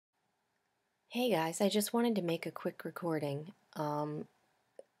Hey guys, I just wanted to make a quick recording.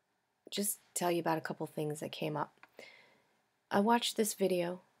 Just tell you about a couple things that came up. I watched this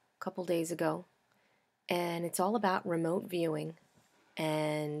video a couple days ago, and it's all about remote viewing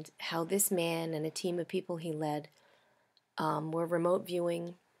and how this man and a team of people he led were remote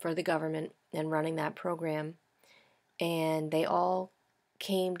viewing for the government and running that program. And they all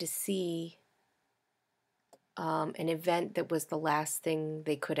came to see an event that was the last thing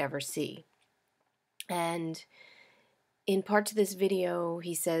they could ever see. And in parts of this video,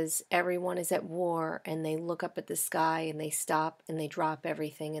 he says everyone is at war and they look up at the sky and they stop and they drop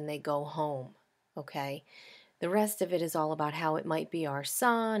everything and they go home. Okay? The rest of it is all about how it might be our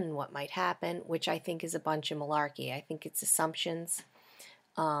sun and what might happen, which I think is a bunch of malarkey. I think it's assumptions.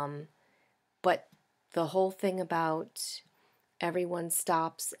 But the whole thing about everyone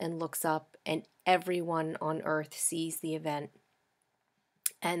stops and looks up and everyone on Earth sees the event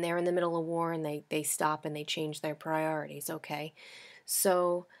and they're in the middle of war and they stop and they change their priorities, okay?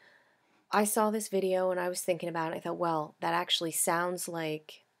 So I saw this video and I was thinking about it. I thought, well, that actually sounds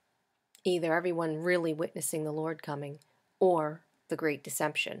like either everyone really witnessing the Lord coming or the Great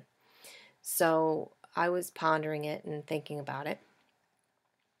Deception. So I was pondering it and thinking about it.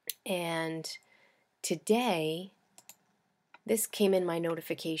 And today, this came in my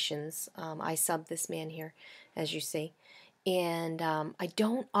notifications. I subbed this man here, as you see. And I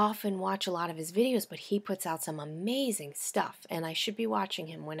don't often watch a lot of his videos, but he puts out some amazing stuff, and I should be watching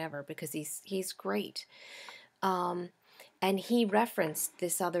him whenever because he's great. And he referenced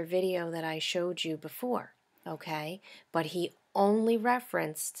this other video that I showed you before, okay? But he only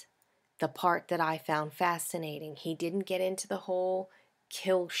referenced the part that I found fascinating. He didn't get into the whole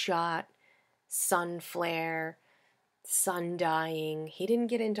kill shot, sun flare, sun dying. He didn't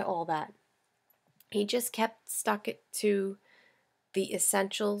get into all that. He just kept stuck it to the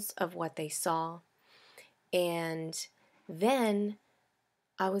essentials of what they saw. And then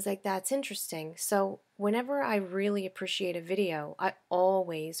I was like, that's interesting. So whenever I really appreciate a video, I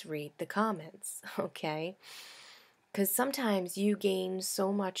always read the comments, okay? Because sometimes you gain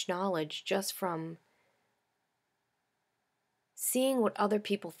so much knowledge just from seeing what other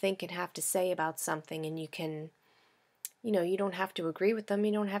people think and have to say about something, and you can, you don't have to agree with them,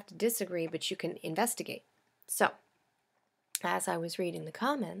 you don't have to disagree, but you can investigate. So, as I was reading the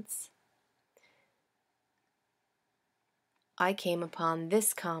comments, I came upon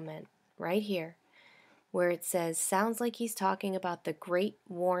this comment right here where it says, sounds like he's talking about the great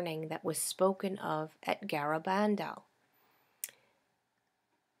warning that was spoken of at Garabandal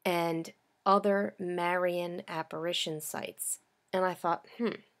and other Marian apparition sites. And I thought,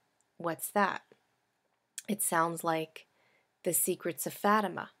 what's that? It sounds like the secrets of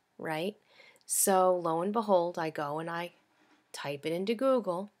Fatima, right? So lo and behold, I go and I type it into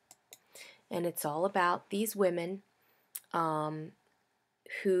Google, and it's all about these women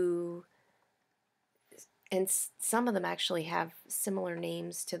who, and some of them actually have similar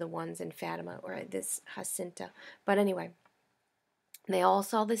names to the ones in Fatima or this Jacinta. But anyway, they all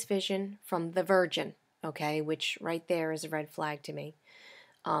saw this vision from the Virgin, okay, which right there is a red flag to me.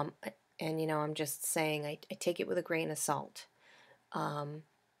 And, I'm just saying I take it with a grain of salt.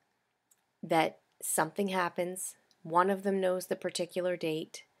 That something happens, one of them knows the particular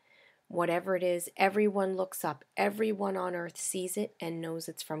date, whatever it is, everyone looks up, everyone on earth sees it and knows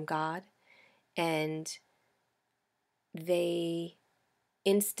it's from God, and they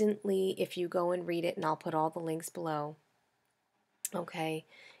instantly, if you go and read it, and I'll put all the links below, okay,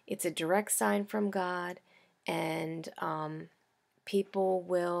 it's a direct sign from God, and people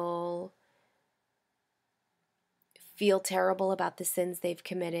will feel terrible about the sins they've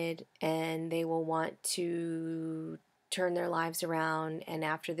committed, and they will want to turn their lives around. And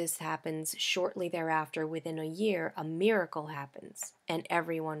after this happens, shortly thereafter, within a year, a miracle happens, and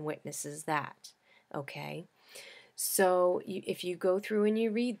everyone witnesses that, okay? So if you go through and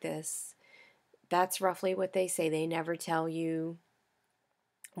you read this, that's roughly what they say. They never tell you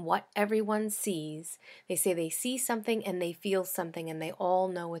what everyone sees. They say they see something and they feel something and they all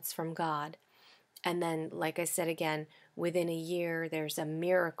know it's from God. And then, like I said again, within a year, there's a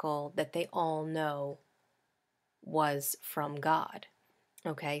miracle that they all know was from God.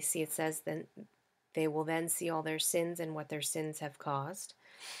 Okay, see, it says then they will then see all their sins and what their sins have caused.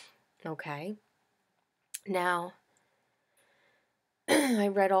 Okay. Now, I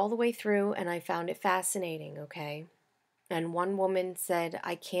read all the way through and I found it fascinating, okay? And one woman said,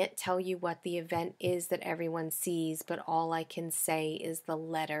 I can't tell you what the event is that everyone sees, but all I can say is the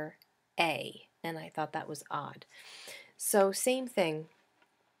letter A. And I thought that was odd. So, same thing.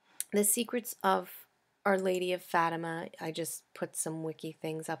 The Secrets of Our Lady of Fatima, I just put some wiki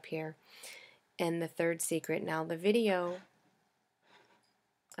things up here. and the third secret. Now the video,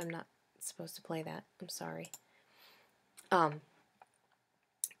 I'm not supposed to play that. I'm sorry.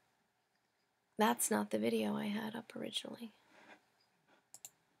 That's not the video I had up originally.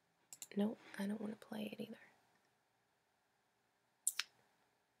 Nope, I don't want to play it either.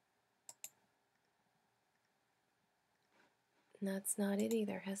 That's not it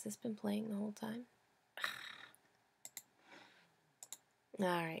either. Has this been playing the whole time?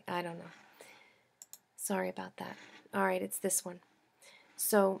 Alright, I don't know. Sorry about that. Alright, it's this one.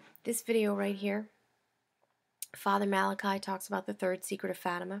 So, this video right here, Father Malachi talks about the third secret of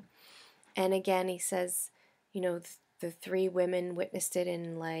Fatima. And again, he says, you know, the three women witnessed it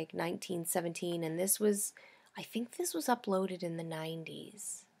in like 1917. And this was, I think this was uploaded in the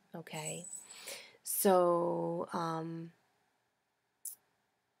 90s. Okay. So,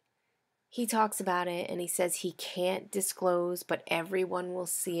 he talks about it and he says he can't disclose, but everyone will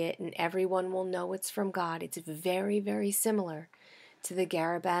see it and everyone will know it's from God. It's very, very similar to the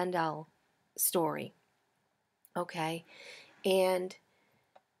Garabandal story. Okay? And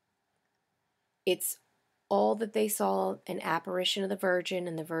it's all that they saw, an apparition of the Virgin,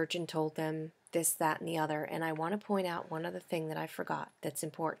 and the Virgin told them this, that, and the other. And I want to point out one other thing that I forgot that's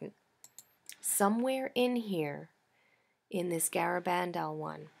important. Somewhere in here, in this Garabandal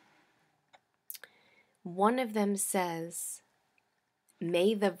one of them says,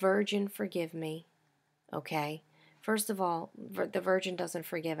 "May the Virgin forgive me." Okay? First of all, the Virgin doesn't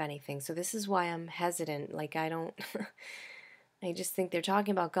forgive anything. So this is why I'm hesitant. Like, I don't... I just think they're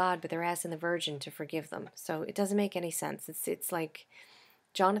talking about God, but they're asking the Virgin to forgive them. So it doesn't make any sense. It's like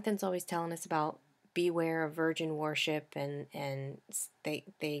Jonathan's always telling us about beware of virgin worship, and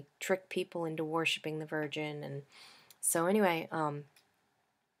they trick people into worshiping the Virgin. And so anyway,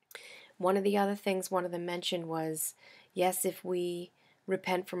 one of the other things one of them mentioned was, yes, if we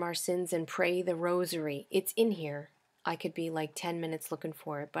repent from our sins and pray the rosary, it's in here. I could be like 10 minutes looking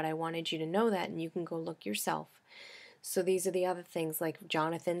for it, but I wanted you to know that, and you can go look yourself. So these are the other things, like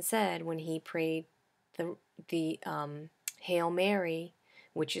Jonathan said when he prayed the Hail Mary,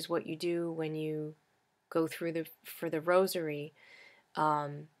 which is what you do when you go through for the rosary.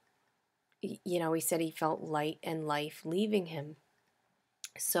 You know, he said he felt light and life leaving him.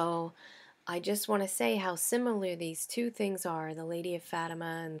 So I just want to say how similar these two things are, the Lady of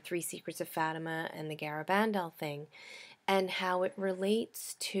Fatima and Three Secrets of Fatima and the Garabandal thing, and how it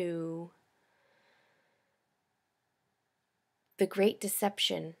relates to the great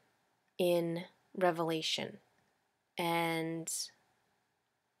deception in Revelation. And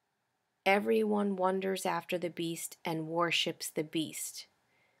everyone wanders after the beast and worships the beast,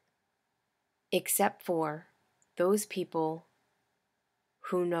 except for those people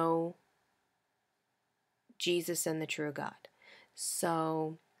who know Jesus and the true God.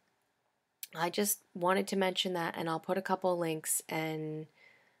 So I just wanted to mention that, and I'll put a couple links, and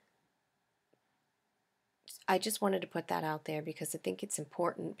I just wanted to put that out there because I think it's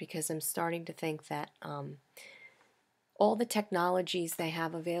important, because I'm starting to think that all the technologies they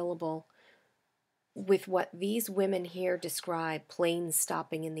have available with what these women here describe, planes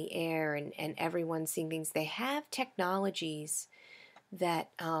stopping in the air and everyone seeing things, they have technologies that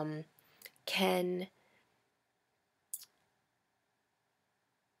can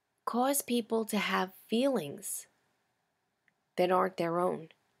cause people to have feelings that aren't their own.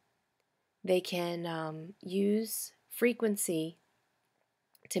 They can use frequency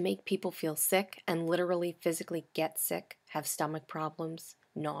to make people feel sick and literally physically get sick, have stomach problems,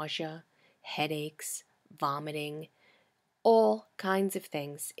 nausea, headaches, vomiting, all kinds of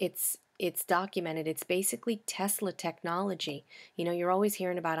things. It's documented. It's basically Tesla technology. You know, you're always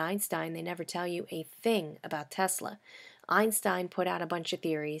hearing about Einstein. They never tell you a thing about Tesla. Einstein put out a bunch of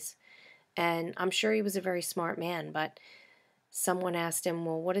theories, and I'm sure he was a very smart man, but someone asked him,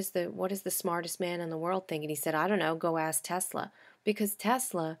 well, what is the smartest man in the world think? And he said, I don't know, go ask Tesla. Because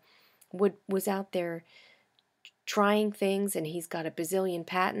Tesla was out there trying things, and he's got a bazillion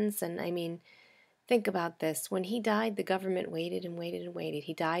patents. And I mean, think about this. When he died, the government waited and waited and waited.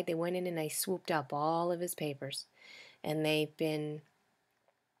 He died, they went in and they swooped up all of his papers. And they've been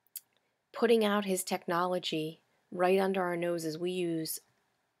putting out his technology right under our noses. We use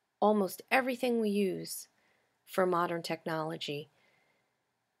almost everything we use for modern technology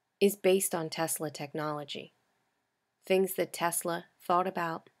is based on Tesla technology. Things that Tesla thought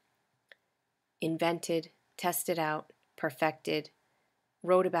about, invented, tested out, perfected,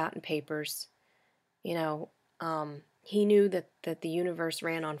 wrote about in papers. You know, he knew that the universe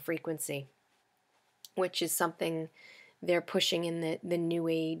ran on frequency, which is something they're pushing in the New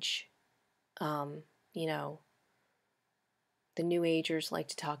Age, you know, the New Agers like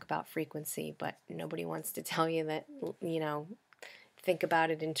to talk about frequency, but nobody wants to tell you that, think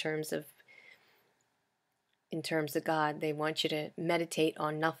about it in terms of God. They want you to meditate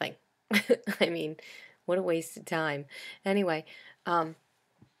on nothing. I mean, what a waste of time. Anyway,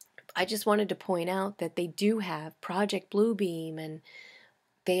 I just wanted to point out that they do have Project Bluebeam, and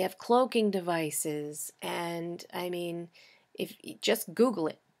they have cloaking devices, and I mean, if just Google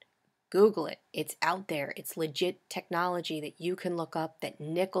it. Google it. It's out there. It's legit technology that you can look up, that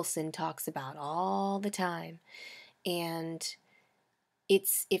Nicholson talks about all the time. And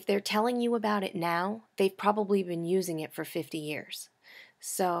if they're telling you about it now, they've probably been using it for 50 years.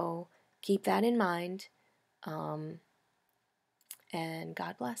 So keep that in mind. And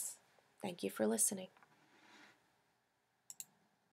God bless. Thank you for listening.